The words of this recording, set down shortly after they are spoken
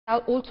I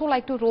would also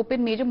like to rope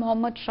in Major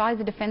Mohommed Shah, is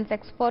a defense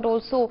expert,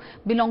 also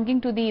belonging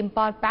to the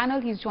Empire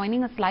panel. He's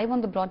joining us live on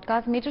the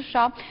broadcast. Major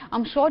Shah,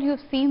 I'm sure you've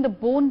seen the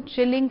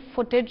bone-chilling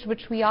footage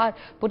which we are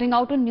putting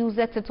out on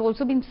Newsets. It's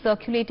also been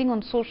circulating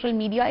on social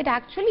media. It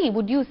actually,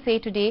 would you say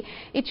today,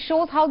 it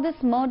shows how this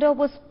murder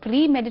was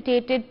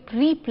premeditated,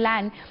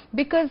 pre-planned,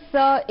 because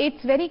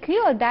it's very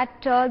clear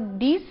that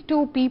these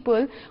two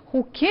people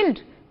who killed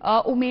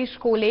Umesh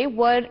Kole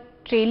were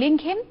trailing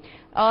him.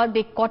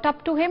 They caught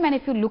up to him, and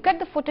if you look at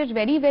the footage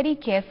very, very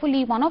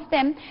carefully, one of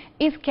them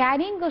is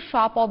carrying a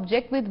sharp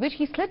object with which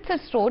he slits his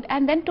throat,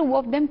 and then two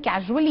of them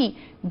casually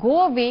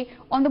go away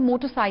on the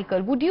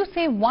motorcycle. Would you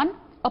say, one,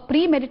 a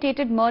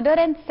premeditated murder,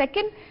 and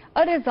second,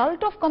 a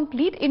result of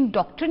complete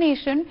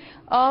indoctrination,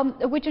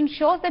 which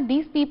ensures that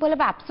these people have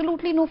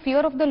absolutely no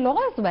fear of the law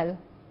as well?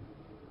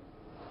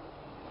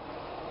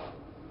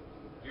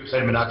 You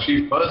said,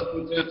 Meenakshi, first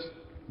is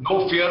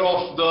no fear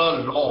of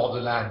the law of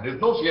the land.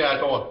 There's no fear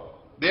at all.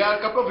 There are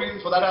a couple of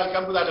reasons for that. I'll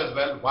come to that as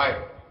well. Why?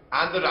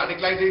 And the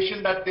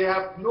radicalization that they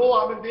have,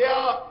 they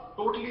are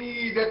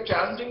totally, they're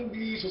challenging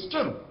the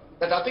system.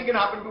 That nothing can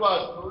happen to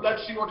us.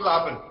 Let's see what will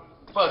happen.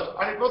 First,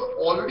 and it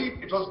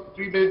was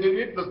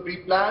premeditated, it was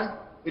pre-planned.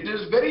 It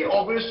is very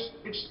obvious,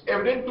 it's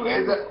evident to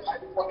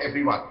for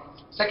everyone.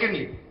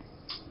 Secondly,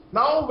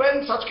 now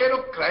when such kind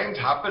of crimes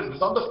happen, it's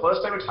not the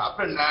first time it's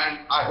happened,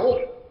 and I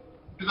hope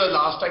it is the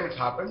last time it's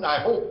happened.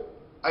 I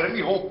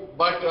really hope,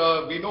 but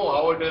we know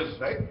how it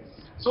is, right?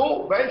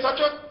 So when such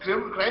a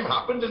crime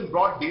happens in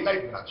broad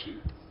daylight, actually,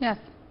 yes,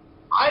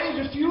 I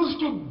refuse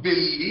to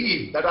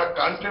believe that our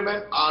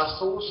countrymen are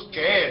so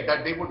scared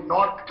that they would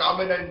not come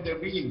in and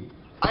intervene.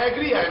 I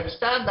agree, I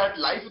understand that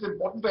life is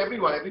important for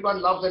everyone. Everyone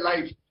loves their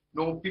life.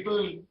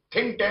 People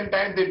think 10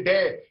 times they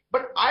dare.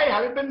 But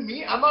having been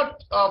me, I'm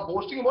not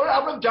boasting about it.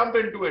 I would have jumped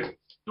into it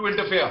to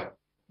interfere.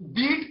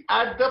 Be it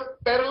at the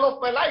peril of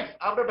my life,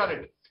 I would have done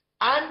it.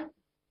 And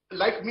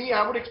like me,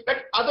 I would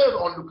expect other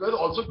onlookers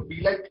also to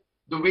be like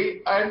the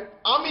way an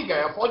army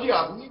guy, a Fauji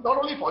army, not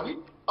only Fauji,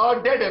 a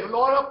daredevil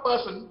or a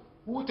person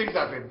who thinks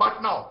that way.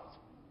 But now,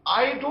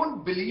 I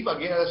don't believe,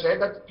 again, as I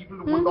said, that people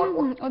who would not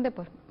want,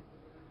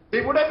 they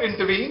would have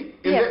intervened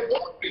in their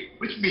own way,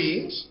 which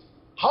means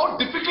how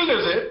difficult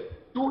is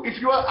it to,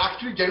 if you are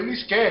actually genuinely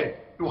scared,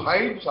 to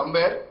hide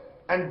somewhere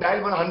and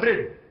dial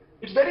 100.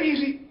 It's very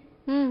easy.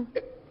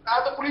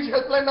 Have the police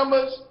helpline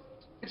numbers.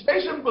 It's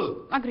very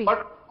simple. Agreed.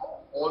 But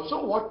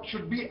also what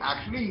should be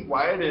actually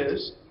inquired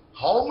is,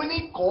 how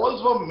many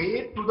calls were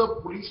made to the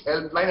police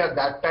helpline at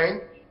that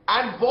time,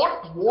 and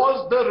what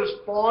was the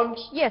response?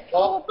 Yes,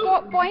 so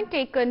point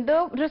taken.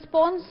 The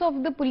response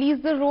of the police,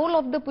 the role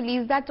of the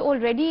police, that's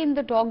already in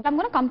the talk. I'm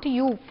going to come to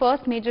you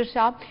first, Major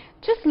Shah.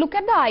 Just look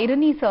at the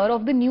irony, sir,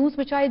 of the news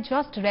which I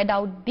just read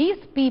out. These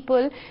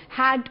people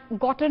had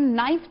gotten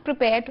knives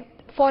prepared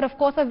for, of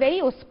course, a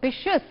very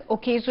auspicious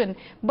occasion,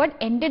 but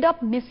ended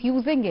up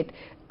misusing it.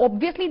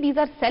 Obviously, these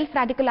are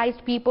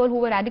self-radicalized people who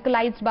were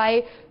radicalized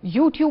by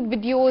YouTube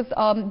videos.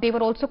 They were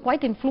also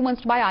quite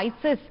influenced by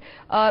ISIS,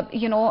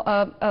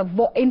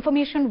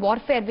 information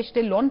warfare, which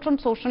they learned from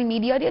social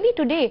media. Really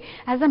today,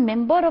 as a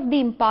member of the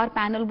Empire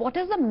panel, what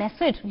is the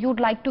message you'd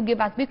like to give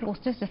as we close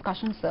this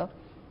discussion, sir?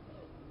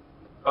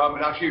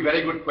 Actually,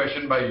 very good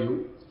question by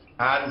you.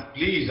 And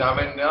please, you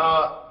have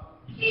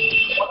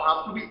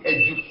to be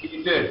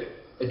educated.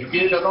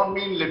 Educated does not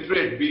mean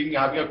literate,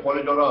 having a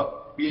college or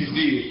a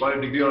PhD,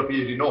 college degree or a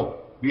PhD. No,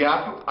 we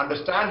have to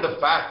understand the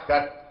fact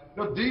that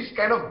these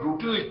kind of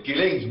brutal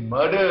killings,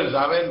 murders,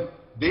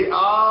 they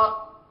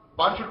are.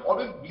 One should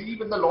always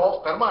believe in the law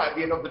of karma at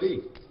the end of the day.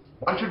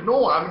 One should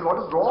know, what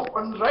is wrong,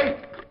 what is right.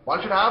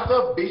 One should have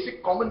the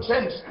basic common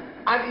sense.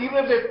 And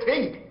even if they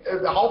think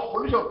how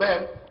foolish of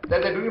them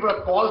that they're doing it for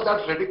a cause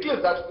that's ridiculous,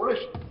 that's foolish.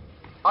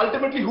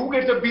 Ultimately, who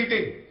gets a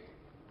beating?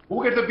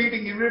 Who gets a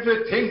beating even if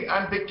they think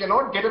and they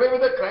cannot get away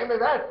with a crime like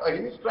that, a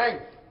heinous crime?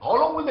 How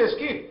long will they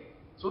escape?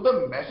 So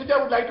the message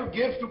I would like to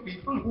give to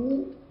people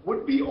who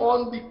would be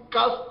on the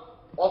cusp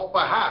of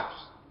perhaps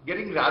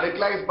getting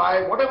radicalized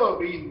by whatever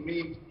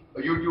means,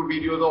 YouTube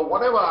videos or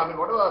whatever,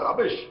 whatever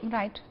rubbish.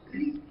 Right.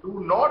 Please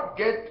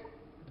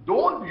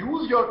don't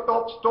use your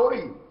top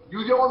story.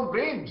 Use your own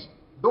brains.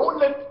 Don't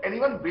let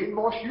anyone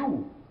brainwash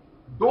you.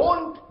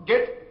 Don't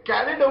get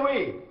carried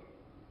away.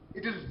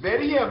 It is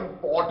very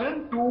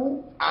important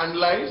to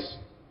analyze,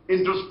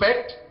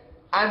 introspect,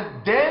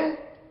 and then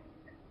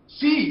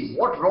see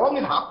what wrong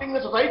is happening in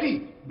the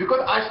society.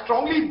 Because I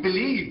strongly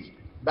believe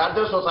that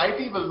the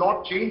society will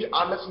not change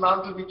unless and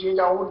until we change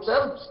our own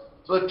selves.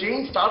 So the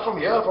change starts from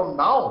here, from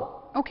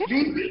now. Okay.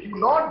 Please do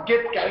not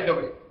get carried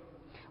away.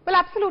 Well,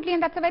 absolutely,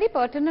 and that's a very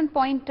pertinent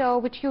point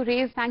which you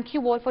raised. Thank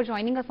you all for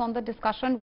joining us on the discussion.